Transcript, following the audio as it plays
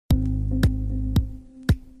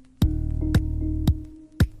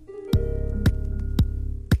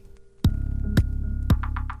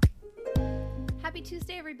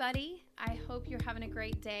Tuesday, everybody. I hope you're having a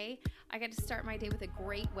great day. I got to start my day with a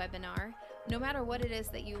great webinar. No matter what it is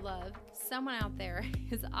that you love, someone out there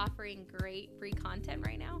is offering great free content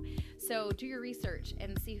right now. So do your research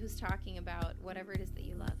and see who's talking about whatever it is that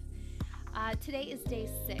you love. Today is day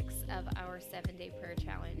 6 of our 7-day prayer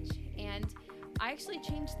challenge. And I actually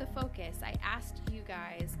changed the focus. I asked you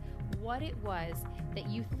guys what it was that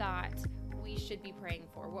you thought we should be praying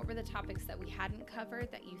for. What were the topics that we hadn't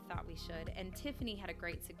covered that you thought we should? And Tiffany had a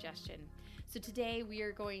great suggestion. So today we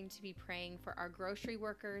are going to be praying for our grocery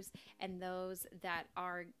workers and those that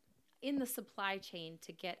are in the supply chain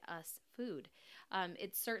to get us food.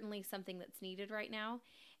 It's certainly something that's needed right now.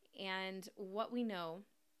 And what we know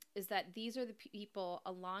is that these are the people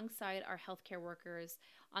alongside our healthcare workers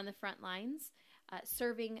on the front lines,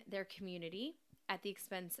 serving their community at the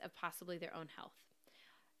expense of possibly their own health.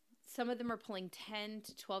 Some of them are pulling 10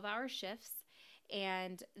 to 12-hour shifts,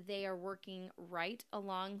 and they are working right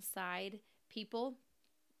alongside people,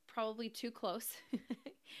 probably too close,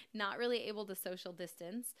 not really able to social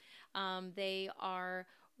distance. They are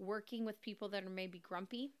working with people that are maybe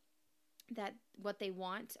grumpy, that what they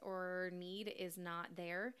want or need is not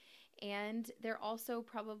there. And they're also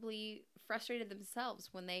probably frustrated themselves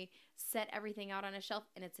when they set everything out on a shelf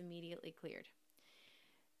and it's immediately cleared.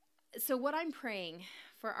 So what I'm praying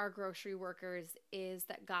for our grocery workers is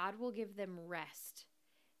that God will give them rest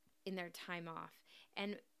in their time off.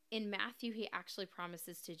 And in Matthew, he actually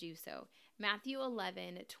promises to do so. Matthew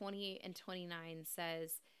 11:28 and 29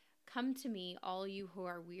 says, "Come to me, all you who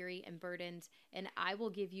are weary and burdened, and I will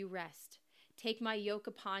give you rest. Take my yoke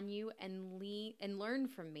upon you and learn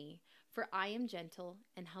from me, for I am gentle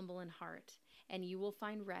and humble in heart, and you will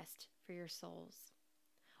find rest for your souls."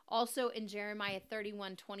 Also in Jeremiah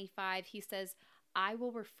 31:25, he says, "I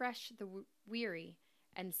will refresh the weary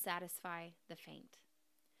and satisfy the faint."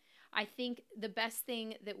 I think the best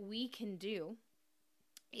thing that we can do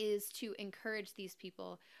is to encourage these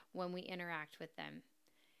people when we interact with them.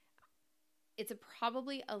 It's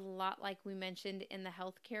probably a lot like we mentioned in the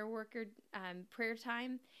healthcare worker prayer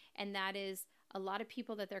time, and that is a lot of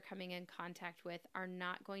people that they're coming in contact with are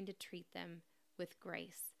not going to treat them with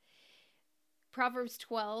grace. Proverbs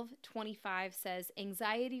 12:25 says,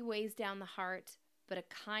 "Anxiety weighs down the heart, but a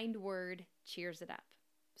kind word cheers it up."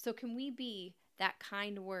 So can we be that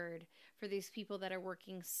kind word for these people that are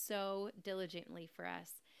working so diligently for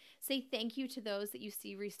us? Say thank you to those that you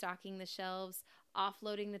see restocking the shelves,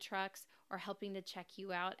 offloading the trucks, or helping to check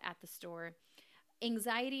you out at the store.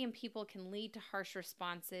 Anxiety in people can lead to harsh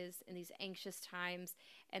responses in these anxious times.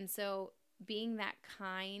 And so being that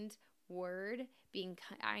kind word, being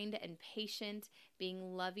kind and patient,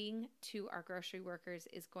 being loving to our grocery workers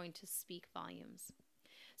is going to speak volumes.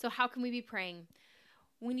 So how can we be praying?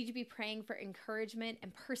 We need to be praying for encouragement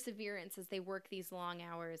and perseverance as they work these long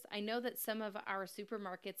hours. I know that some of our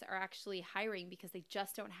supermarkets are actually hiring because they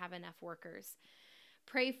just don't have enough workers.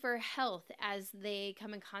 Pray for health as they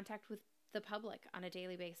come in contact with the public on a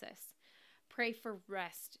daily basis. Pray for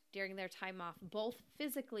rest during their time off, both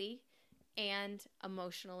physically and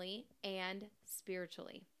emotionally and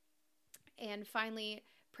spiritually. And finally,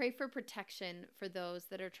 pray for protection for those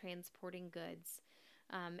that are transporting goods.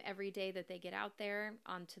 Every day that they get out there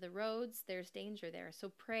onto the roads, there's danger there. So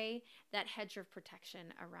pray that hedge of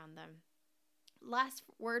protection around them. Last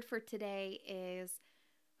word for today is,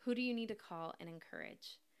 who do you need to call and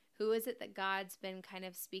encourage? Who is it that God's been kind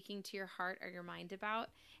of speaking to your heart or your mind about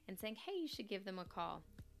and saying, hey, you should give them a call?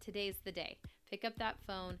 Today's the day. Pick up that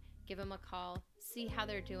phone, give them a call, see how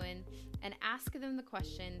they're doing, and ask them the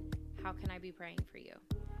question, how can I be praying for you?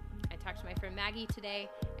 I talked to my friend Maggie today,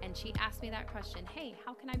 and she asked me that question, hey,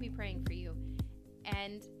 how can I be praying for you?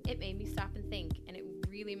 And it made me stop and think, and it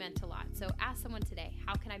really meant a lot. So ask someone today,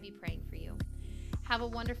 how can I be praying for you? Have a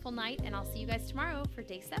wonderful night, and I'll see you guys tomorrow for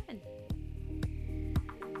day 7.